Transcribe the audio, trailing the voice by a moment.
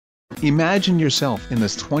Imagine yourself in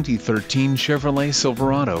this 2013 Chevrolet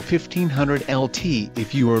Silverado 1500 LT.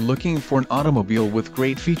 If you are looking for an automobile with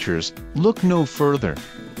great features, look no further.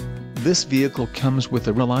 This vehicle comes with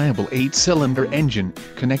a reliable 8-cylinder engine,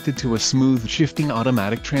 connected to a smooth shifting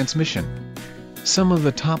automatic transmission. Some of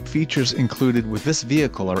the top features included with this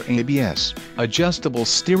vehicle are ABS, adjustable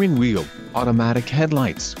steering wheel, automatic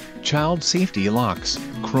headlights, child safety locks,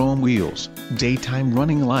 chrome wheels, daytime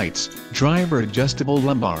running lights, driver adjustable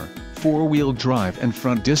lumbar, 4-wheel drive and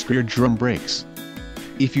front disc rear drum brakes.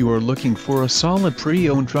 If you are looking for a solid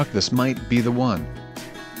pre-owned truck, this might be the one.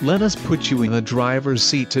 Let us put you in the driver's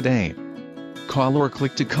seat today. Call or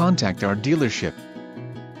click to contact our dealership.